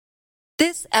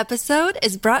This episode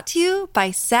is brought to you by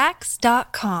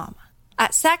Sax.com.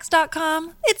 At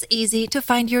Sax.com, it's easy to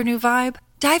find your new vibe.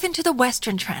 Dive into the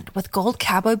Western trend with gold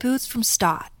cowboy boots from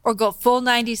Stott, or go full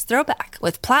 90s throwback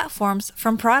with platforms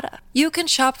from Prada. You can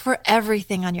shop for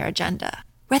everything on your agenda,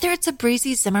 whether it's a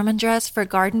breezy Zimmermann dress for a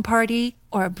garden party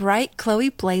or a bright Chloe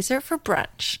blazer for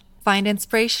brunch. Find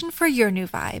inspiration for your new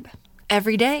vibe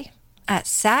every day at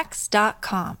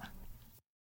Sax.com.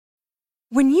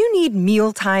 When you need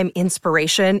mealtime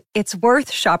inspiration, it's worth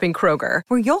shopping Kroger,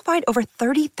 where you'll find over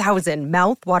 30,000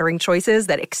 mouth-watering choices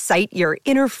that excite your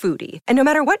inner foodie. And no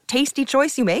matter what tasty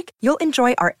choice you make, you'll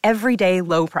enjoy our everyday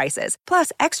low prices,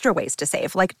 plus extra ways to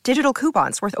save, like digital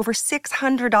coupons worth over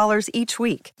 $600 each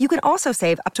week. You can also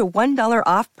save up to $1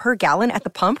 off per gallon at the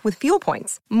pump with fuel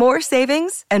points. More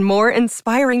savings and more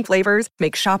inspiring flavors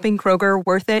make shopping Kroger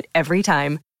worth it every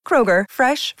time. Kroger,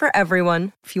 fresh for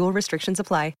everyone. Fuel restrictions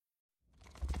apply.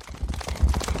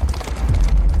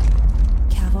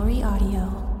 Cavalry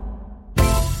Audio.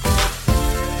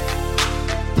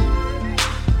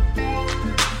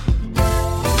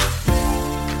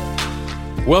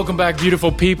 Welcome back,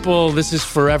 beautiful people. This is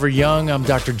Forever Young. I'm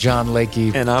Dr. John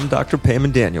Lakey. And I'm Dr.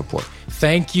 Payman Danielpour.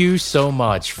 Thank you so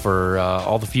much for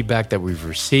all the feedback that we've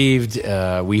received.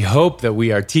 We hope that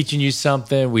we are teaching you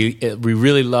something. We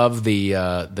really love the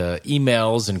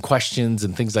emails and questions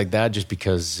and things like that, just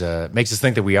because it makes us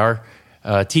think that we are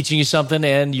teaching you something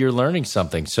and you're learning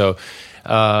something. So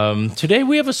today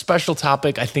we have a special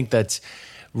topic, I think, that's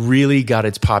really got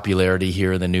its popularity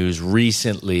here in the news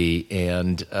recently.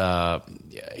 And,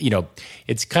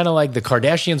 it's kind of like the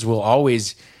Kardashians will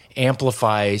always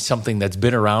amplify something that's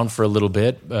been around for a little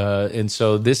bit. And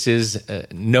so this is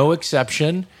no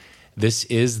exception. This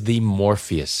is the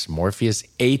Morpheus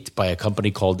 8 by a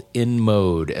company called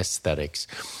InMode Aesthetics.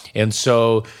 And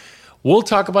so we'll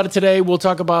talk about it today. We'll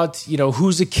talk about,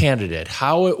 who's a candidate,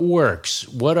 how it works,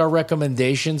 what our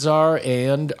recommendations are,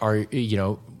 and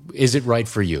is it right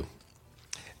for you?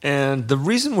 And the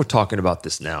reason we're talking about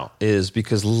this now is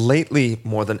because lately,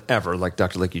 more than ever, like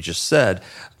Dr. Lakey just said,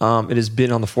 it has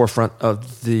been on the forefront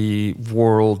of the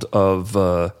world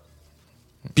of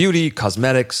beauty,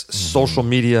 cosmetics, social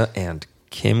media, and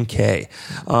Kim K.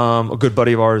 A good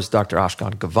buddy of ours, Dr.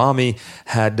 Ashkan Ghavami,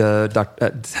 had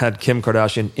Kim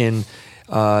Kardashian in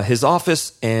his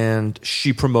office, and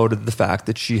she promoted the fact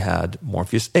that she had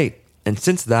Morpheus 8. And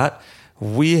since that,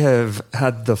 we have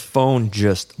had the phone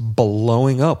just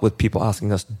blowing up with people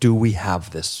asking us, do we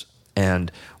have this?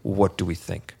 And what do we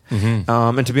think? Mm-hmm.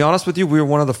 And to be honest with you, we were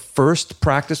one of the first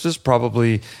practices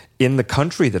probably in the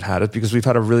country that had it, because we've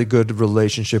had a really good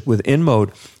relationship with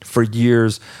InMode for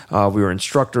years. We were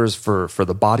instructors for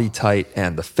the Body Tight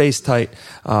and the Face Tight.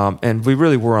 And we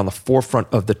really were on the forefront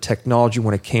of the technology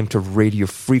when it came to radio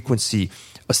frequency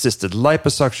assisted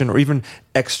liposuction or even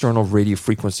external radio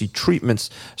frequency treatments.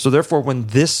 So therefore, when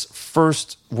this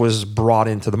first was brought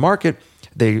into the market,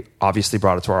 they obviously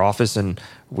brought it to our office and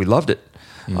we loved it.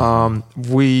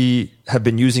 Mm-hmm. We have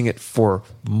been using it for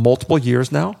multiple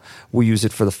years now. We use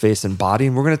it for the face and body,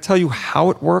 and we're going to tell you how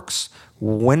it works,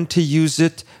 when to use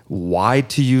it, why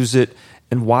to use it,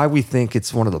 and why we think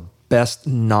it's one of the best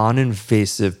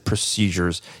non-invasive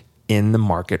procedures in the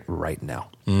market right now.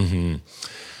 Mm-hmm.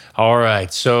 All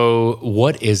right. So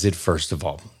what is it, first of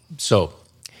all? So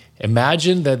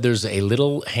imagine that there's a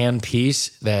little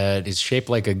handpiece that is shaped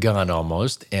like a gun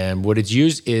almost, and what it's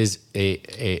used is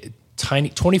a tiny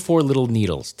 24 little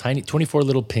needles, 24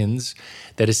 little pins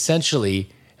that essentially,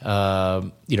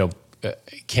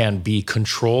 can be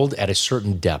controlled at a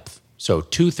certain depth. So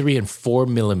 2, 3, and 4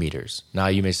 millimeters. Now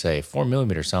you may say 4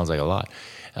 millimeters sounds like a lot.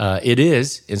 It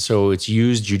is, and so it's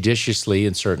used judiciously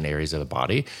in certain areas of the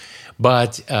body.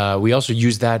 But we also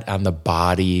use that on the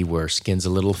body where skin's a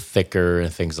little thicker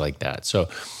and things like that. So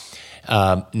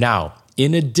now,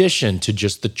 in addition to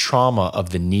just the trauma of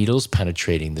the needles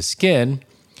penetrating the skin,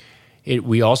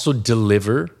 we also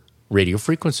deliver radio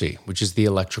frequency, which is the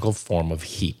electrical form of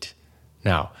heat.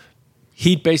 Now,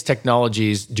 heat-based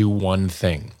technologies do one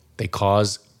thing. They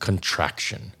cause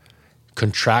contraction.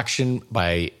 Contraction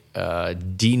by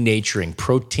denaturing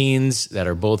proteins that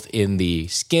are both in the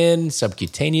skin,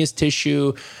 subcutaneous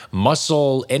tissue,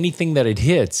 muscle, anything that it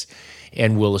hits,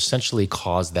 and will essentially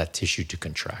cause that tissue to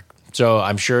contract. So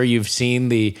I'm sure you've seen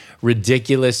the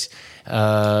ridiculous,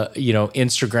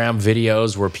 Instagram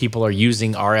videos where people are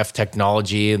using RF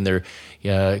technology and they're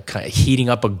kind of heating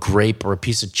up a grape or a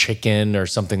piece of chicken or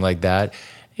something like that.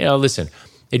 Listen,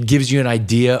 it gives you an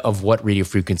idea of what radio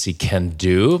frequency can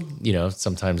do.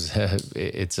 Sometimes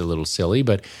it's a little silly,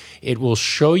 but it will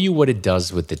show you what it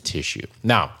does with the tissue.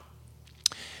 Now,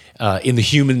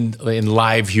 in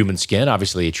live human skin.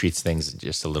 Obviously, it treats things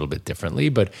just a little bit differently.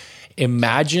 But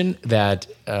imagine that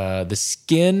the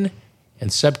skin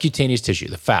and subcutaneous tissue,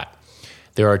 the fat,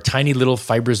 there are tiny little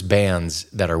fibrous bands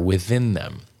that are within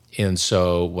them. And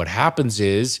so what happens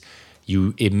is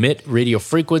you emit radio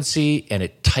frequency and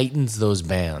it tightens those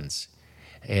bands.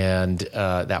 And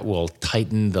that will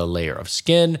tighten the layer of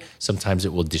skin. Sometimes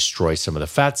it will destroy some of the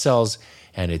fat cells.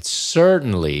 And it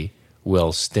certainly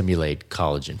will stimulate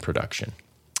collagen production.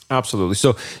 Absolutely.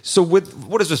 So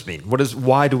what does this mean?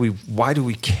 Why do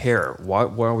we care? Why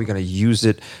are we going to use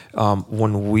it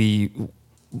when we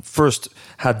first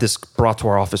had this brought to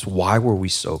our office? Why were we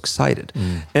so excited?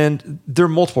 And there are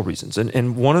multiple reasons.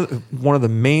 And one of the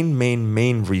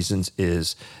main reasons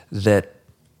is that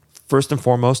first and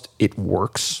foremost, it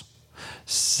works.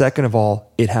 Second of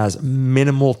all, it has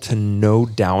minimal to no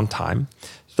downtime.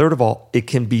 Third of all, it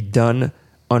can be done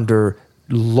under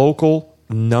local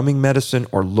numbing medicine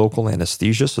or local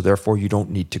anesthesia, so therefore you don't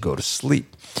need to go to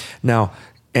sleep. Now,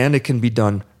 and it can be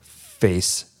done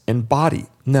face and body.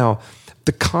 Now,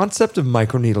 the concept of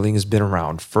microneedling has been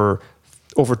around for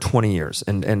over 20 years.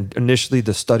 And initially,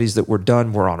 the studies that were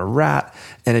done were on a rat,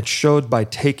 and it showed by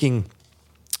taking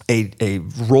a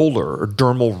roller or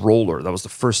dermal roller. That was the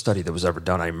first study that was ever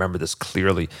done. I remember this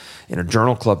clearly in a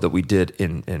journal club that we did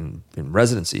in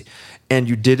residency. And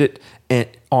you did it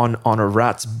on a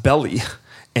rat's belly,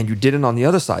 and you did it on the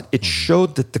other side. It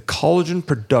showed that the collagen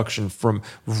production from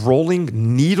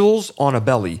rolling needles on a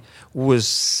belly was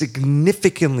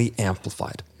significantly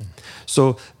amplified.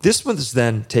 So this was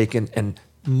then taken, and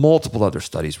multiple other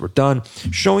studies were done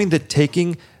showing that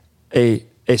taking a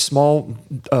small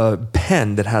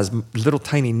pen that has little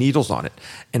tiny needles on it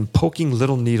and poking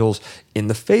little needles in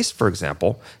the face, for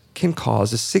example, can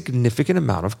cause a significant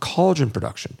amount of collagen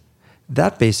production.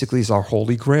 That basically is our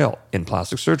holy grail in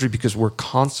plastic surgery, because we're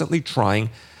constantly trying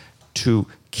to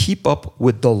keep up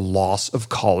with the loss of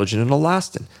collagen and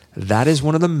elastin. That is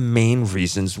one of the main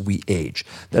reasons we age.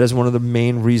 That is one of the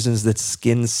main reasons that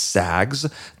skin sags,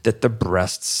 that the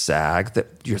breasts sag, that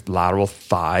your lateral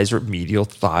thighs or medial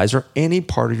thighs or any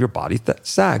part of your body that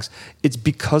sags. It's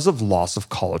because of loss of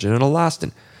collagen and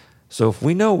elastin. So if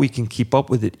we know we can keep up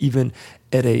with it even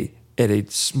at a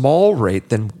small rate,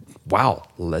 then wow,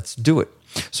 let's do it.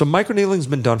 So microneedling's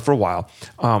been done for a while.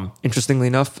 Interestingly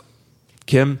enough,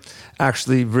 Kim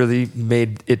actually really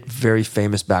made it very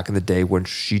famous back in the day when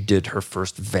she did her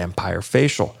first vampire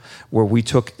facial, where we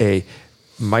took a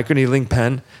microneedling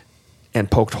pen and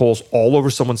poked holes all over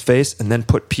someone's face and then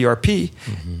put PRP,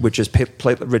 which is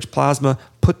platelet-rich plasma,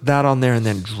 put that on there and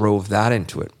then drove that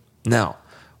into it. Now,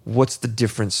 what's the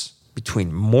difference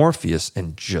between Morpheus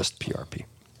and just PRP?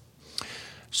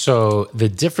 So the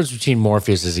difference between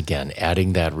Morpheus is, again,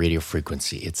 adding that radio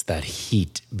frequency. It's that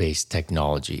heat-based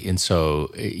technology. And so,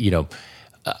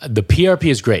 the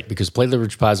PRP is great because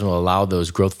platelet-rich plasma will allow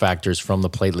those growth factors from the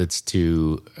platelets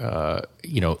to,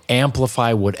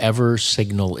 amplify whatever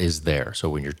signal is there. So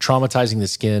when you're traumatizing the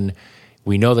skin,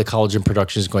 we know that collagen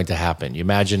production is going to happen. You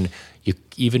imagine,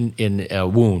 even in a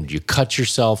wound, you cut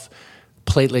yourself,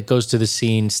 platelet goes to the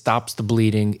scene, stops the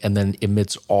bleeding, and then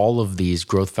emits all of these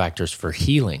growth factors for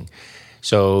healing.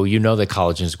 So you know that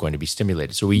collagen is going to be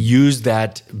stimulated. So we use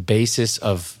that basis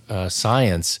of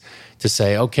science to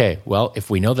say, okay, well,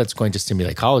 if we know that's going to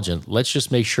stimulate collagen, let's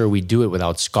just make sure we do it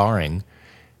without scarring,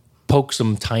 poke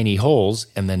some tiny holes,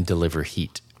 and then deliver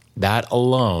heat. That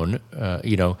alone,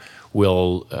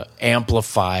 will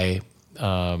amplify,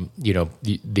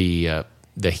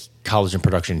 the collagen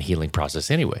production and healing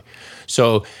process anyway.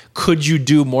 So could you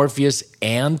do Morpheus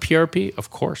and PRP? Of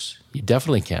course, you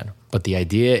definitely can. But the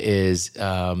idea is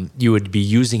you would be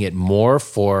using it more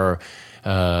for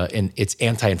its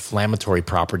anti-inflammatory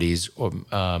properties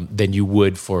than you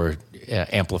would for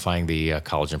amplifying the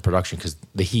collagen production, because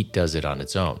the heat does it on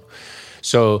its own.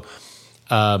 So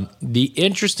the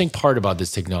interesting part about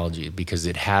this technology, because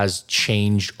it has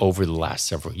changed over the last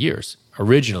several years.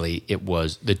 Originally, it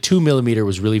was the 2 millimeter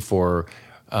was really for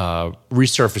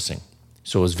resurfacing.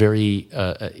 So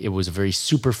it was a very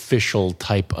superficial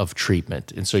type of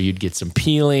treatment. And so you'd get some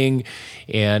peeling,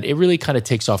 and it really kind of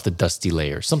takes off the dusty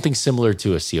layer, something similar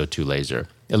to a CO2 laser,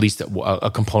 at least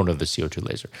a component of the CO2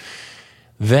 laser.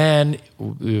 Then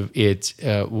it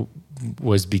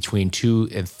was between 2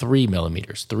 and 3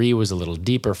 millimeters. 3 was a little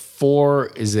deeper. 4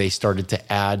 is they started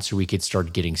to add so we could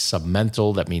start getting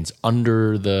submental. That means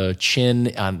under the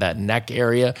chin on that neck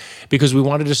area, because we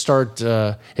wanted to start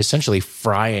essentially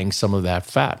frying some of that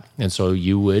fat. And so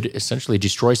you would essentially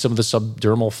destroy some of the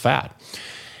subdermal fat.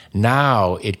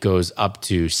 Now it goes up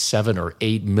to 7 or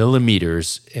 8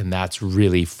 millimeters, and that's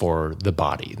really for the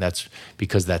body. That's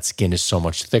because that skin is so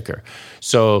much thicker.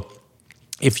 So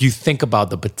if you think about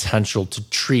the potential to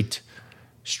treat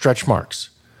stretch marks,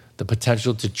 the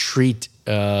potential to treat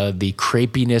the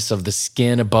crepiness of the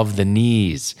skin above the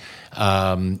knees,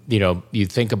 you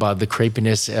think about the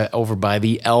crepiness over by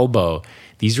the elbow.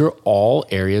 These are all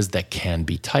areas that can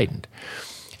be tightened.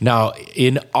 Now,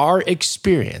 in our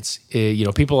experience,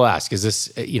 people ask, is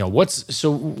this,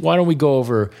 so why don't we go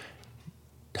over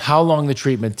how long the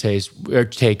treatment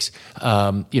takes,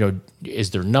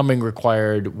 is there numbing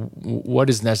required? What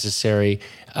is necessary?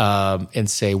 And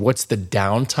say, what's the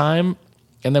downtime?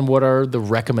 And then what are the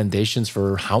recommendations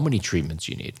for how many treatments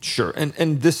you need? Sure. And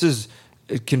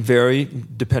it can vary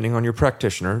depending on your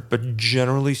practitioner, but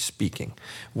generally speaking,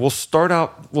 we'll start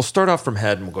out from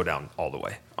head and we'll go down all the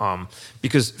way.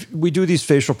 Because we do these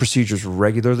facial procedures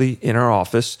regularly in our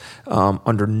office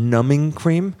under numbing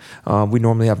cream. We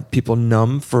normally have people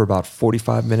numb for about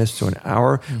 45 minutes to an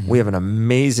hour. Mm-hmm. We have an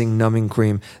amazing numbing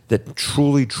cream that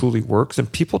truly, truly works,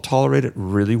 and people tolerate it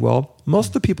really well. Most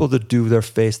of the people that do their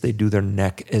face, they do their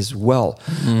neck as well.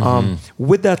 Mm-hmm.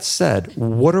 With that said,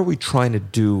 what are we trying to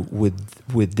do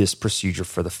with this procedure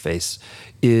for the face?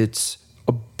 It's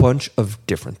a bunch of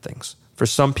different things. For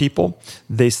some people,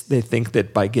 they think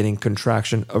that by getting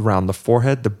contraction around the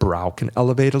forehead, the brow can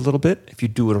elevate a little bit. If you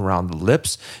do it around the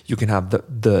lips, you can have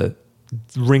the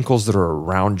wrinkles that are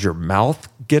around your mouth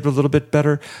get a little bit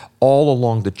better. All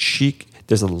along the cheek,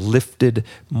 there's a lifted,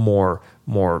 more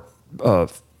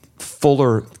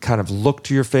fuller kind of look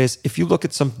to your face. If you look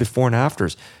at some before and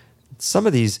afters, some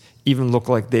of these even look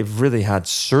like they've really had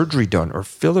surgery done or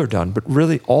filler done, but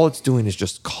really all it's doing is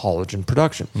just collagen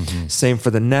production. Mm-hmm. Same for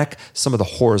the neck. Some of the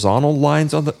horizontal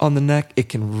lines on the neck, it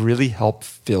can really help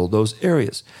fill those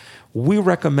areas. We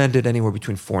recommend it anywhere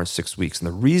between 4 and 6 weeks. And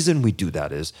the reason we do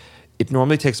that is it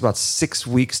normally takes about 6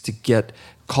 weeks to get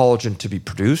collagen to be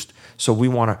produced. So we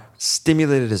want to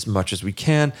stimulate it as much as we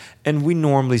can. And we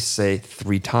normally say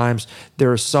 3 times.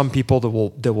 There are some people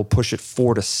that will push it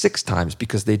 4 to 6 times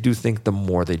because they do think the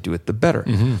more they do it, the better.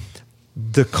 Mm-hmm.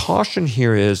 The caution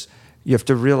here is you have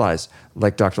to realize,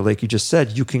 like Dr. Lake, you just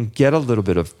said, you can get a little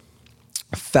bit of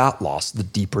fat loss the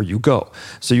deeper you go.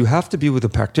 So you have to be with a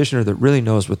practitioner that really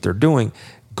knows what they're doing.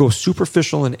 Go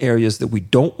superficial in areas that we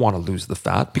don't want to lose the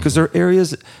fat, because there are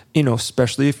areas,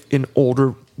 especially if in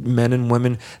older men and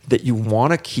women, that you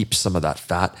want to keep some of that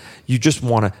fat. You just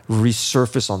want to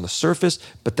resurface on the surface,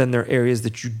 but then there are areas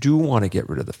that you do want to get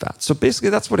rid of the fat. So basically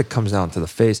that's what it comes down to the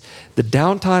face. The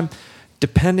downtime,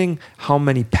 depending how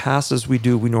many passes we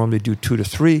do, we normally do 2 to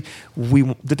 3.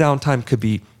 The downtime could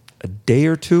be a day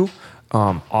or 2.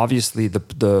 Obviously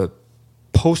the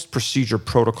post-procedure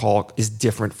protocol is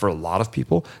different for a lot of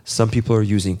people. Some people are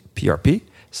using PRP.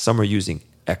 Some are using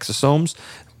exosomes.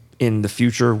 In the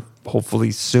future,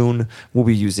 hopefully soon, we'll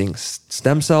be using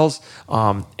stem cells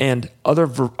and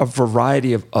a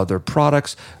variety of other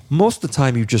products. Most of the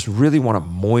time, you just really want to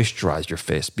moisturize your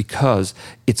face because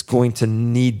it's going to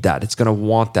need that. It's going to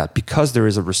want that because there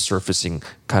is a resurfacing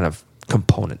kind of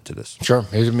component to this. Sure.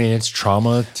 I mean, it's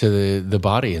trauma to the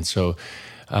body. And so,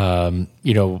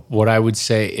 what I would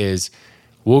say is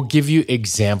we'll give you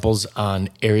examples on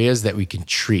areas that we can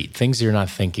treat, things that you're not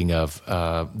thinking of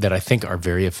that I think are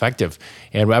very effective.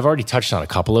 And I've already touched on a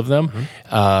couple of them.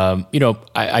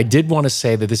 Mm-hmm. I did want to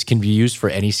say that this can be used for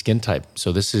any skin type.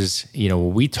 So this is,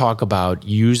 when we talk about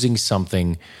using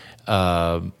something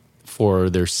for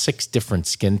there's 6 different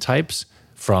skin types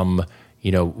from,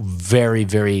 very,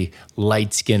 very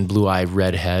light skin, blue-eyed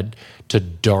redhead to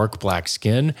dark black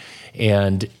skin.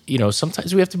 And,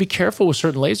 sometimes we have to be careful with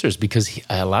certain lasers because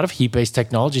a lot of heat-based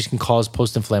technologies can cause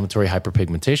post-inflammatory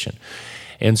hyperpigmentation.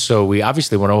 And so we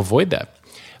obviously want to avoid that.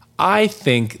 I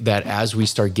think that as we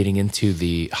start getting into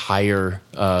the higher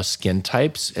skin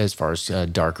types, as far as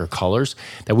darker colors,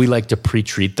 that we like to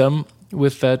pre-treat them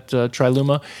with that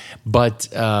Triluma. But,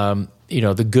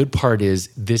 the good part is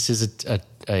this is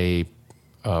a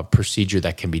procedure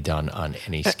that can be done on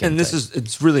any skin. And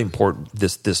it's really important,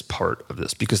 this part of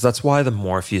this, because that's why the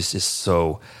Morpheus is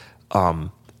so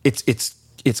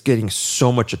it's getting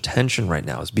so much attention right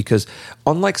now, is because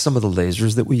unlike some of the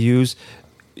lasers that we use,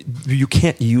 you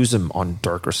can't use them on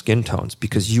darker skin tones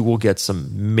because you will get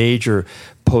some major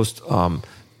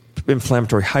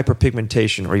inflammatory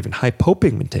hyperpigmentation or even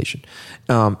hypopigmentation.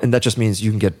 And that just means you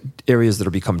can get areas that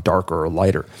will become darker or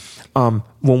lighter.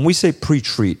 When we say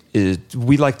pre-treat,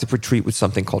 we like to pre-treat with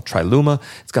something called Triluma.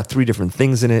 It's got 3 different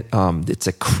things in it. It's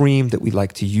a cream that we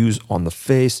like to use on the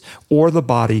face or the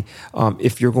body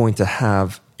if you're going to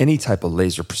have any type of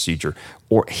laser procedure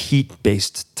or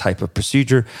heat-based type of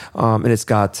procedure. And it's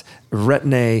got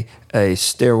Retin-A, a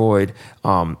steroid,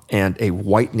 and a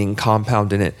whitening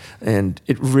compound in it. And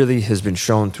it really has been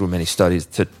shown through many studies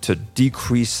to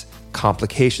decrease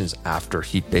complications after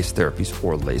heat-based therapies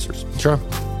or lasers. Sure.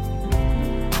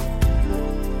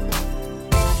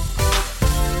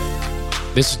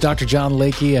 This is Dr. John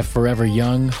Lakey at Forever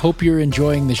Young. Hope you're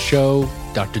enjoying the show.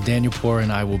 Dr. Daniel Poor and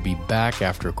I will be back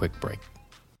after a quick break.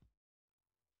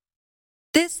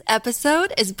 This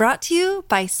episode is brought to you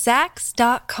by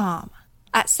Sax.com.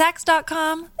 At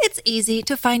Sax.com, it's easy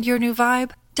to find your new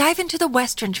vibe. Dive into the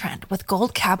Western trend with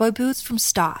gold cowboy boots from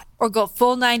Stott, or go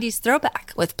full 90s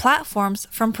throwback with platforms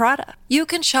from Prada. You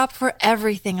can shop for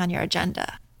everything on your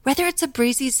agenda, whether it's a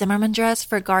breezy Zimmermann dress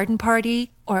for a garden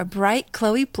party or a bright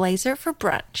Chloe blazer for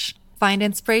brunch. Find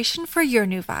inspiration for your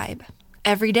new vibe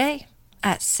every day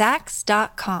at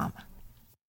Sax.com.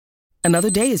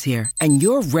 Another day is here, and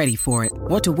you're ready for it.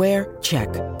 What to wear? Check.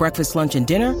 Breakfast, lunch, and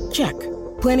dinner? Check.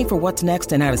 Planning for what's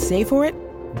next and how to save for it?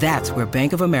 That's where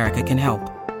Bank of America can help.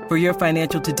 For your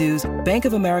financial to-dos, Bank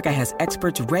of America has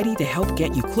experts ready to help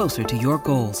get you closer to your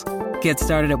goals. Get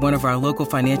started at one of our local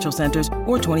financial centers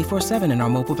or 24/7 in our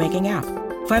mobile banking app.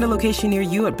 Find a location near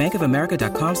you at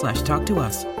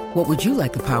bankofamerica.com/talktous. What would you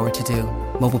like the power to do?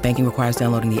 Mobile banking requires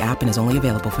downloading the app and is only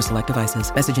available for select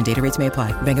devices. Message and data rates may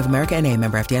apply. Bank of America N.A.,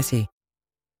 member FDIC.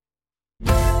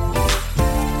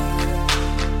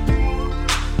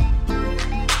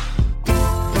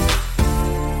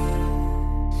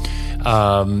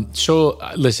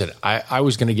 Listen, I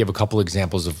was going to give a couple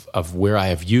examples of where I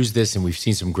have used this, and we've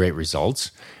seen some great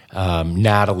results.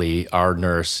 Natalie, our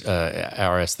nurse,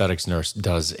 our aesthetics nurse,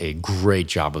 does a great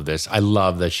job of this. I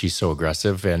love that she's so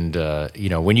aggressive, and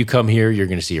when you come here, you're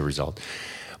going to see a result.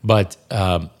 But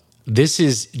this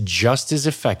is just as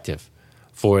effective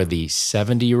for the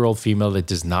 70-year-old female that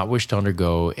does not wish to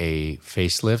undergo a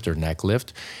facelift or neck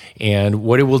lift. And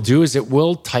what it will do is it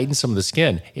will tighten some of the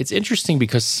skin. It's interesting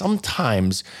because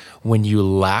sometimes when you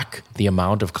lack the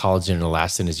amount of collagen and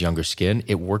elastin in younger skin,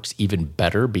 it works even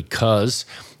better because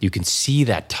you can see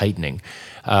that tightening.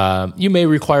 You may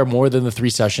require more than the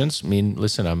 3 sessions. I mean,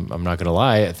 listen, I'm not going to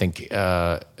lie. I think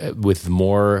with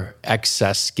more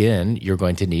excess skin, you're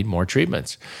going to need more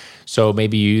treatments. So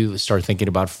maybe you start thinking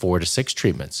about 4 to 6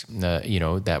 treatments.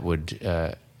 That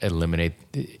would eliminate,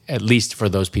 at least for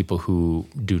those people who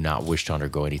do not wish to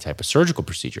undergo any type of surgical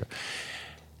procedure.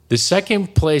 The second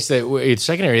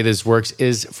area this works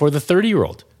is for the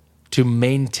 30-year-old to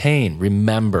maintain.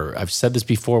 Remember, I've said this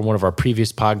before in one of our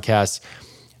previous podcasts.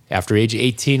 After age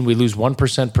 18, we lose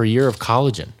 1% per year of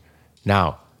collagen.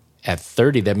 Now, at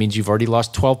 30, that means you've already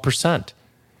lost 12%.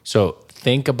 So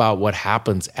think about what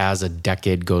happens as a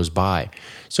decade goes by.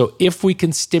 So if we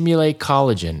can stimulate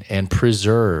collagen and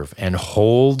preserve and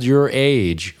hold your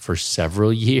age for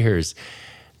several years,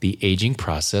 the aging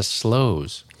process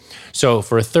slows. So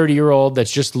for a 30-year-old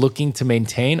that's just looking to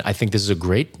maintain, I think this is a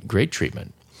great, great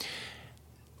treatment.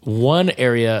 One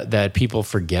area that people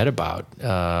forget about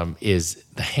is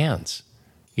the hands.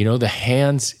 The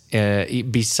hands,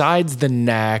 besides the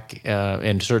neck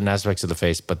and certain aspects of the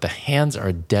face, but the hands are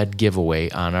a dead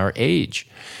giveaway on our age.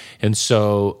 And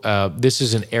so this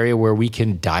is an area where we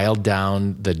can dial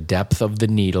down the depth of the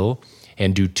needle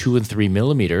and do 2 and 3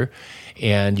 millimeter,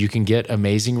 and you can get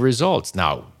amazing results.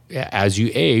 Now, as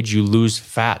you age, you lose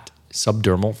fat,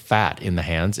 subdermal fat in the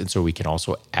hands, and so we can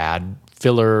also add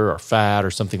filler or fat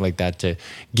or something like that to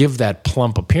give that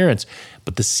plump appearance.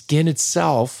 But the skin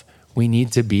itself, we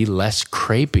need to be less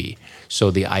crepey.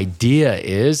 So the idea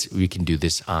is we can do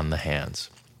this on the hands.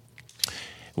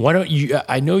 Why don't you,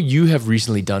 I know you have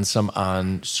recently done some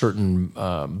on certain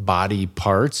body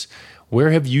parts.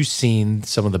 Where have you seen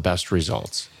some of the best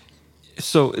results?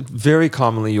 So very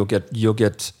commonly you'll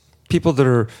get people that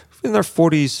are in their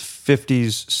 40s,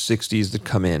 50s, 60s that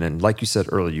come in, and like you said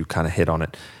earlier, you kind of hit on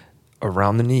it,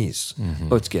 around the knees. Mm-hmm.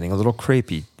 Oh, it's getting a little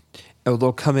crepey.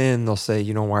 They'll come in, they'll say, I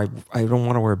don't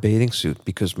want to wear a bathing suit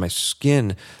because my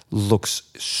skin looks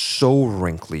so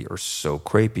wrinkly or so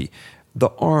crepey. The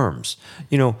arms,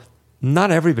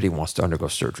 not everybody wants to undergo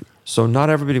surgery. So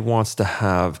not everybody wants to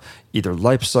have either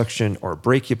liposuction or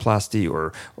brachioplasty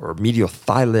or medial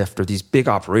thigh lift or these big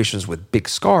operations with big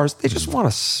scars. They just want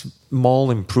a small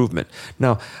improvement.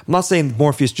 Now, I'm not saying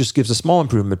Morpheus just gives a small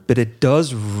improvement, but it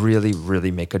does really,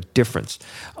 really make a difference.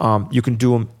 You can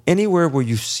do them anywhere where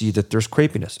you see that there's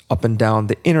crepiness, up and down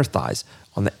the inner thighs,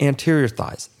 on the anterior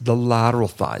thighs, the lateral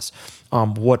thighs.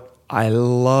 What I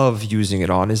love using it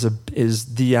on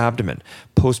is the abdomen.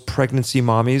 Post-pregnancy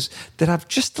mommies that have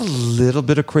just a little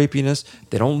bit of crepiness.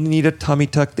 They don't need a tummy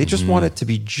tuck. They just want it to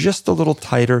be just a little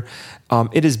tighter.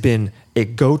 It has been a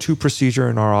go-to procedure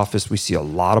in our office. We see a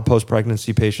lot of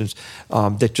post-pregnancy patients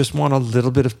that just want a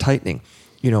little bit of tightening.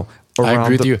 I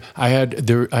agree with you. I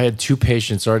had two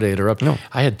patients. Sorry to interrupt. No.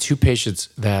 I had two patients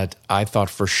that I thought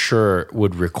for sure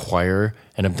would require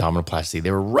an abdominoplasty.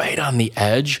 They were right on the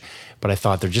edge, but I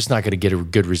thought they're just not going to get a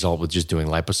good result with just doing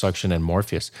liposuction and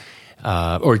Morpheus,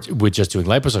 or with just doing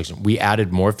liposuction. We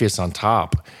added Morpheus on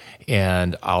top,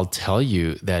 and I'll tell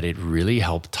you that it really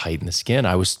helped tighten the skin.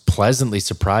 I was pleasantly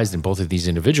surprised in both of these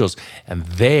individuals, and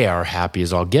they are happy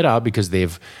as all get out because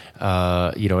they've,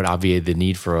 it obviated the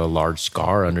need for a large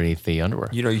scar underneath the underwear.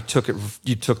 You took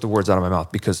the words out of my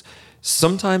mouth, because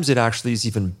sometimes it actually is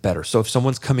even better. So if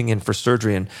someone's coming in for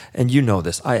surgery, and you know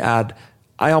this, I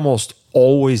almost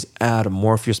always add a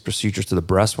Morpheus procedure to the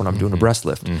breast when I'm doing a breast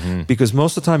lift, because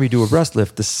most of the time you do a breast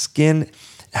lift, the skin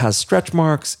has stretch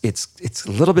marks. It's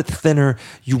a little bit thinner.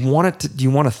 You want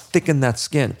to thicken that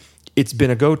skin. It's been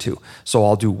a go-to. So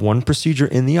I'll do one procedure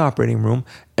in the operating room,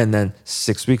 and then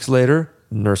 6 weeks later,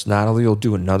 Nurse Natalie will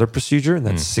do another procedure, and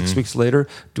then 6 weeks later,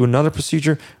 do another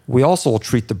procedure. We also will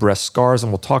treat the breast scars,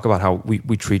 and we'll talk about how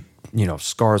we treat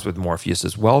scars with Morpheus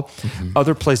as well.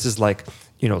 Other places like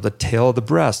the tail of the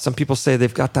breast. Some people say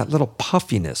they've got that little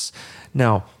puffiness.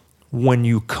 Now, when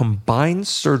you combine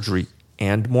surgery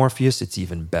and Morpheus, it's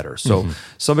even better. So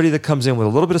somebody that comes in with a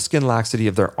little bit of skin laxity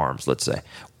of their arms, let's say,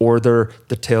 or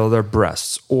the tail of their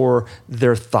breasts, or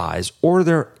their thighs, or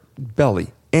their belly,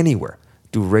 anywhere,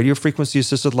 do radiofrequency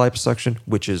assisted liposuction,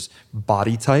 which is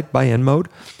body tight by N-Mode.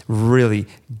 Really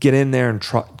get in there and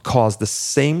cause the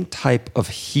same type of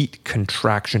heat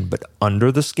contraction, but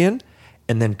under the skin,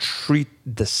 and then treat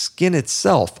the skin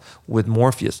itself with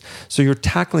Morpheus. So you're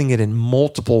tackling it in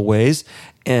multiple ways.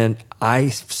 And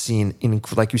I've seen,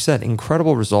 like you said,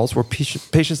 incredible results where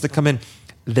patients that come in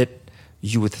that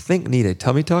you would think need a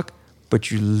tummy tuck,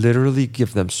 but you literally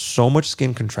give them so much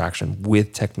skin contraction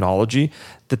with technology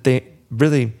that they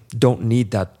really don't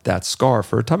need that scar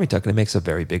for a tummy tuck, and it makes a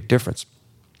very big difference.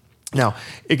 Now,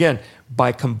 again,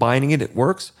 by combining it, it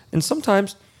works. And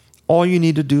sometimes all you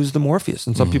need to do is the Morpheus.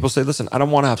 And some people say, listen, I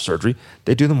don't want to have surgery.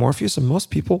 They do the Morpheus, and most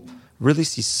people really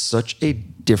see such a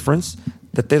difference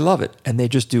that they love it. And they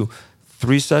just do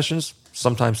 3 sessions,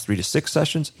 sometimes 3 to 6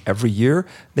 sessions every year.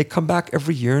 They come back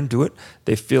every year and do it.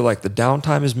 They feel like the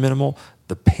downtime is minimal,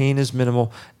 the pain is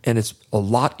minimal, and it's a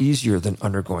lot easier than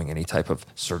undergoing any type of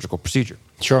surgical procedure.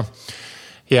 Sure.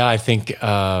 Yeah, I think,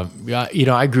 I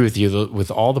agree with you.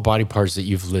 With all the body parts that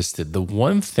you've listed, the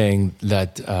one thing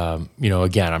that,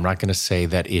 again, I'm not going to say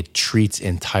that it treats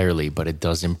entirely, but it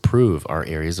does improve our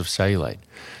areas of cellulite.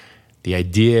 The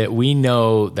idea, we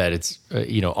know that it's,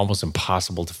 almost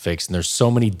impossible to fix, and there's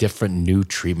so many different new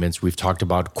treatments. We've talked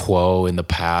about Quo in the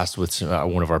past with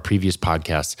one of our previous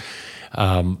podcasts.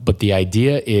 But the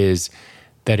idea is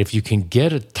that if you can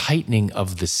get a tightening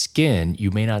of the skin, you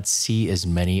may not see as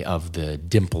many of the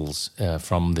dimples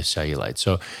from the cellulite.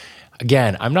 So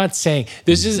again, I'm not saying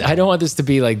I don't want this to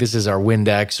be like this is our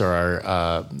Windex or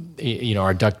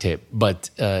our duct tape,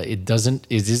 but it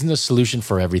isn't a solution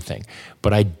for everything.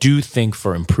 But I do think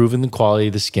for improving the quality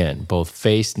of the skin, both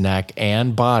face, neck,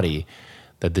 and body,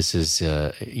 that this is,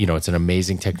 it's an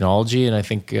amazing technology, and I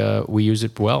think we use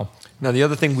it well. Now, the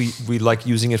other thing we like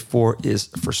using it for is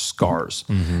for scars.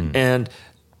 And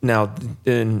now,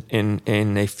 in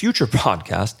a future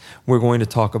podcast, we're going to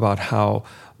talk about how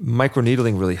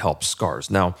microneedling really helps scars.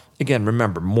 Now, again,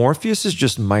 remember, Morpheus is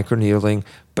just microneedling,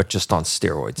 but just on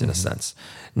steroids in a sense.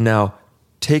 Now,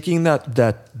 taking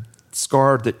that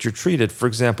scar that you're treated, for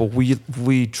example,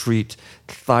 we treat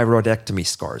thyroidectomy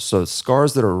scars. So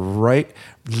scars that are right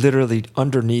literally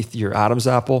underneath your Adam's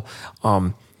apple,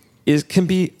 can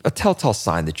be a telltale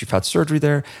sign that you've had surgery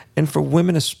there. And for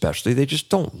women especially, they just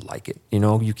don't like it.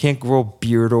 You can't grow a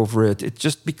beard over it. It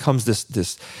just becomes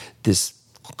this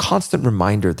constant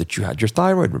reminder that you had your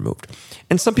thyroid removed.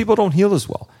 And some people don't heal as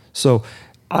well. So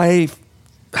I've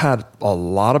had a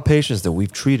lot of patients that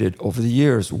we've treated over the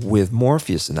years with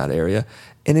Morpheus in that area.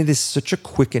 And it is such a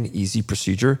quick and easy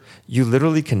procedure. You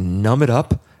literally can numb it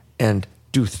up and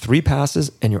do 3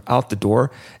 passes and you're out the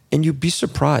door. And you'd be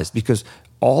surprised, because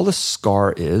all the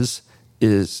scar is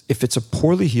if it's a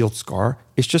poorly healed scar,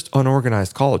 it's just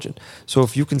unorganized collagen. So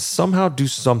if you can somehow do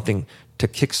something to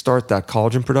kickstart that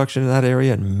collagen production in that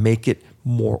area and make it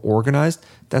more organized,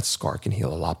 that scar can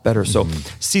heal a lot better. So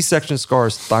C-section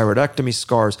scars, thyroidectomy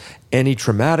scars, any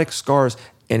traumatic scars,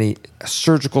 any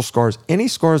surgical scars, any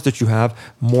scars that you have,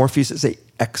 Morpheus is an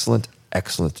excellent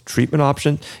excellent treatment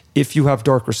option. If you have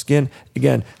darker skin,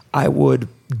 again, I would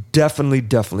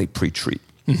definitely pre-treat.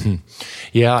 Mm-hmm.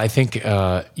 Yeah, I think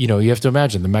you have to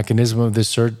imagine the mechanism of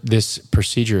this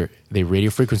procedure. The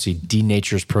radiofrequency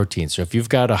denatures protein. So if you've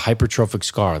got a hypertrophic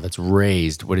scar that's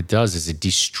raised, what it does is it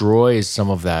destroys some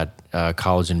of that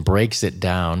collagen, breaks it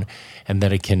down, and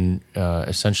then it can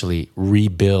essentially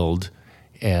rebuild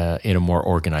in a more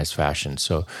organized fashion.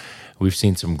 So we've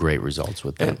seen some great results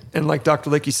with that. And like Dr.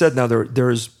 Lakey said, now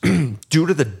there's due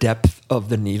to the depth of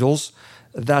the needles,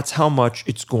 that's how much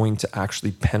it's going to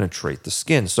actually penetrate the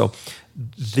skin. So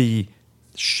the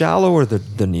shallower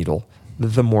the needle,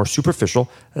 the more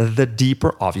superficial, the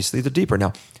deeper, obviously the deeper.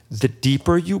 Now, the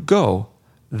deeper you go,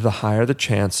 the higher the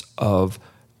chance of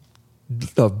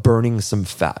burning some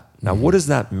fat. Now, what does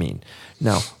that mean?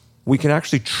 Now, we can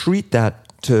actually treat that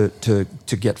to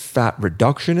get fat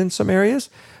reduction in some areas,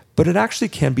 but it actually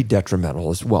can be detrimental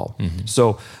as well. Mm-hmm.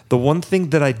 So the one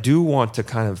thing that I do want to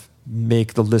kind of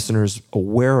make the listeners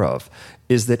aware of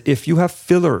is that if you have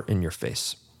filler in your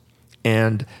face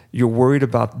and you're worried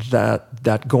about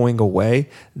that going away,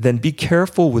 then be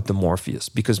careful with the Morpheus,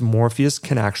 because Morpheus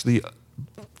can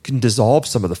dissolve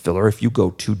some of the filler if you go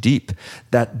too deep.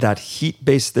 That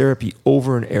heat-based therapy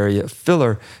over an area of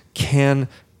filler can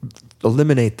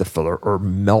eliminate the filler or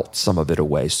melt some of it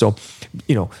away. So,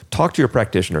 talk to your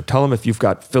practitioner. Tell them if you've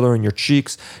got filler in your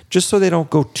cheeks, just so they don't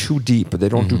go too deep or they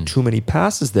don't do too many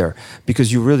passes there,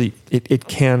 because it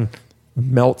can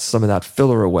melt some of that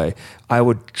filler away. I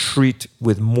would treat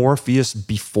with Morpheus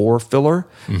before filler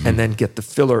and then get the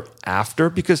filler after,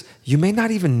 because you may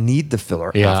not even need the filler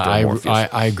after Morpheus.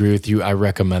 I agree with you. I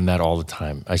recommend that all the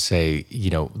time. I say,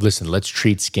 listen, let's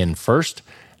treat skin first,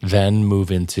 then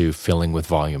move into filling with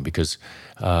volume, because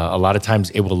a lot of times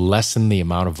it will lessen the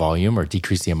amount of volume or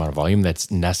decrease the amount of volume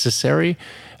that's necessary,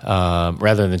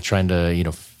 rather than trying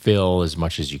to fill as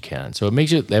much as you can. So it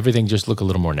makes everything just look a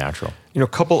little more natural. A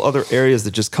couple other areas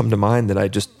that just come to mind that I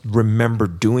just remember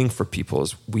doing for people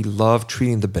is we love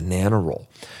treating the banana roll.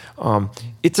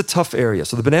 It's a tough area.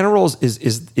 So the banana roll is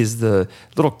the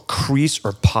little crease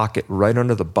or pocket right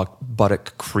under the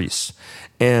buttock crease.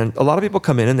 And a lot of people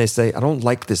come in and they say, I don't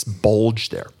like this bulge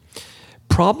there.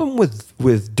 Problem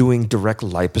with doing direct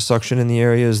liposuction in the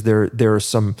area is there are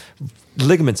some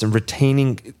ligaments and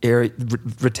retaining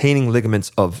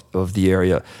ligaments of the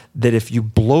area that if you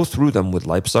blow through them with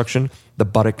liposuction, the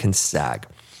buttock can sag.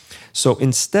 So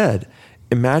instead,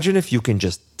 imagine if you can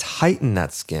just tighten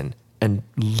that skin and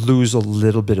lose a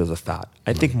little bit of the fat.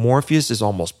 I think Morpheus is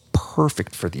almost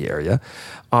perfect for the area.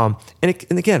 And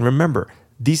again, remember,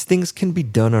 these things can be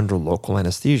done under local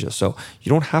anesthesia. So you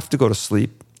don't have to go to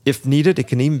sleep. If needed, it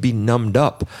can even be numbed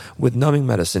up with numbing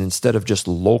medicine instead of just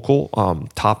local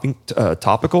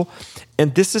topical.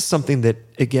 And this is something that,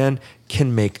 again,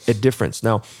 can make a difference.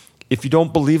 Now, if you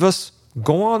don't believe us,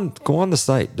 go on the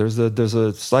site. There's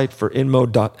a site for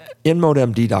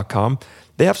InModeMD.com.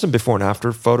 They have some before and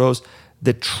after photos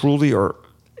that truly are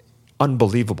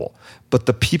unbelievable. But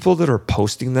the people that are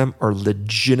posting them are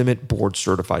legitimate board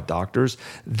certified doctors,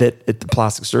 that the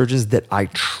plastic surgeons that I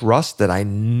trust, that I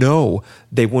know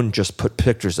they wouldn't just put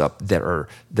pictures up that are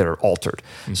altered.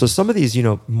 Mm-hmm. So some of these,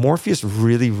 Morpheus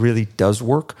really does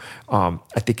work. I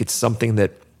think it's something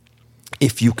that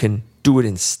if you can do it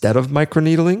instead of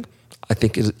microneedling, I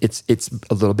think it's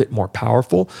a little bit more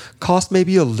powerful. Cost may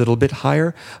be a little bit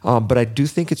higher, but I do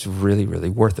think it's really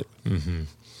worth it. Mm-hmm.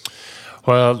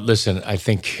 Well, listen, I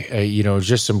think,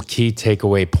 just some key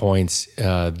takeaway points.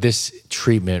 This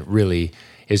treatment really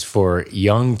is for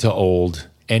young to old,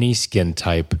 any skin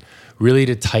type, really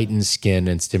to tighten skin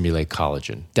and stimulate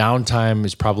collagen. Downtime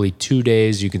is probably 2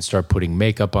 days. You can start putting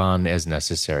makeup on as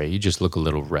necessary. You just look a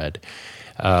little red.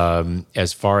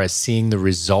 As far as seeing the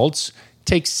results,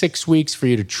 takes 6 weeks for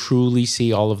you to truly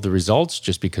see all of the results,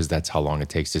 just because that's how long it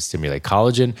takes to stimulate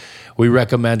collagen. We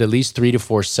recommend at least 3 to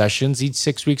 4 sessions each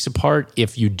 6 weeks apart.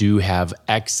 If you do have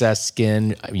excess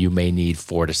skin, you may need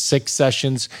 4 to 6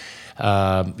 sessions.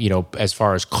 As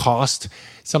far as cost,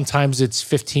 sometimes it's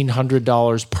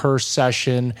 $1,500 per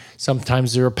session.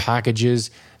 Sometimes there are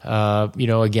packages.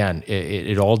 Again,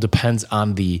 it all depends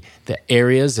on the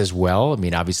areas as well. I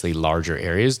mean, obviously larger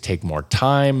areas take more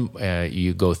time.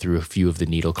 You go through a few of the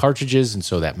needle cartridges, and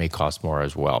so that may cost more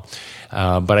as well.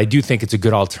 But I do think it's a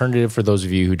good alternative for those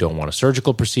of you who don't want a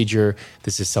surgical procedure.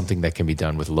 This is something that can be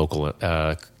done with local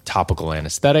topical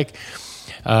anesthetic.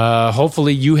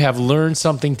 Hopefully you have learned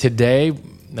something today.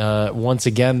 Once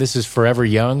again, this is Forever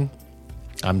Young.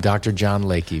 I'm Dr. John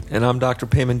Lakey. And I'm Dr.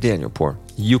 Payman Danielpour.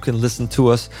 You can listen to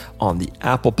us on the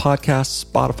Apple Podcasts,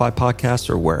 Spotify Podcasts,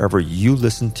 or wherever you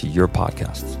listen to your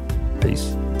podcasts.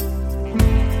 Peace.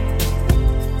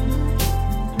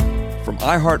 From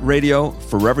iHeartRadio,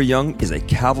 Forever Young is a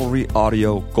Cavalry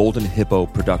Audio Golden Hippo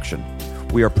production.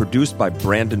 We are produced by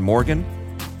Brandon Morgan.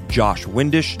 Josh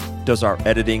Windish does our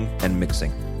editing and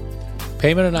mixing.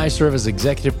 Payman and I serve as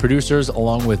executive producers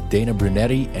along with Dana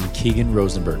Brunetti and Keegan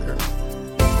Rosenberger.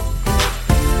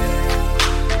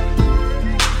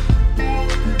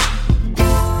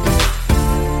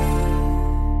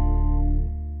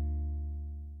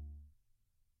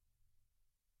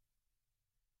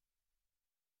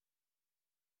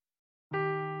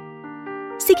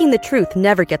 Seeking the truth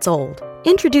never gets old.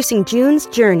 Introducing June's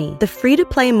Journey, the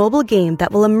free-to-play mobile game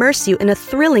that will immerse you in a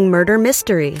thrilling murder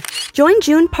mystery. Join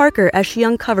June Parker as she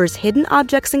uncovers hidden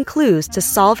objects and clues to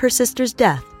solve her sister's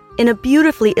death in a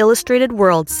beautifully illustrated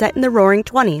world set in the Roaring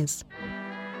 '20s.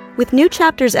 With new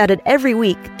chapters added every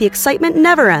week, the excitement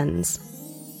never ends.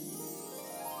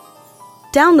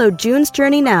 Download June's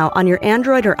Journey now on your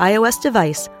Android or iOS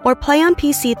device or play on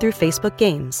PC through Facebook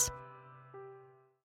Games.